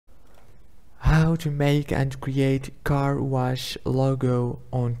How to make and create car wash logo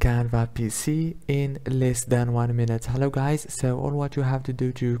on Canva PC in less than 1 minute. Hello guys, so all what you have to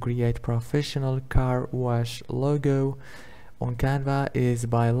do to create professional car wash logo on Canva is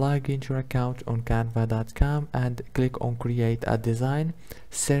by logging into your account on canva.com and click on create a design,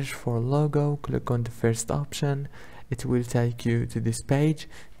 search for logo, click on the first option. It will take you to this page.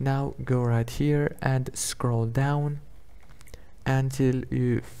 Now go right here and scroll down until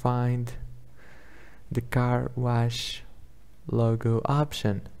you find the car wash logo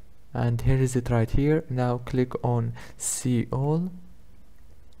option, and here is it right here. Now click on see all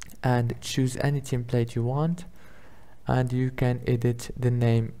and choose any template you want, and you can edit the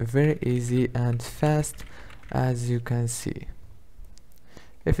name very easy and fast, as you can see.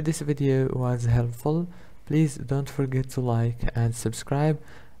 If this video was helpful, please don't forget to like and subscribe,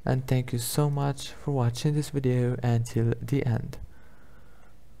 and thank you so much for watching this video until the end.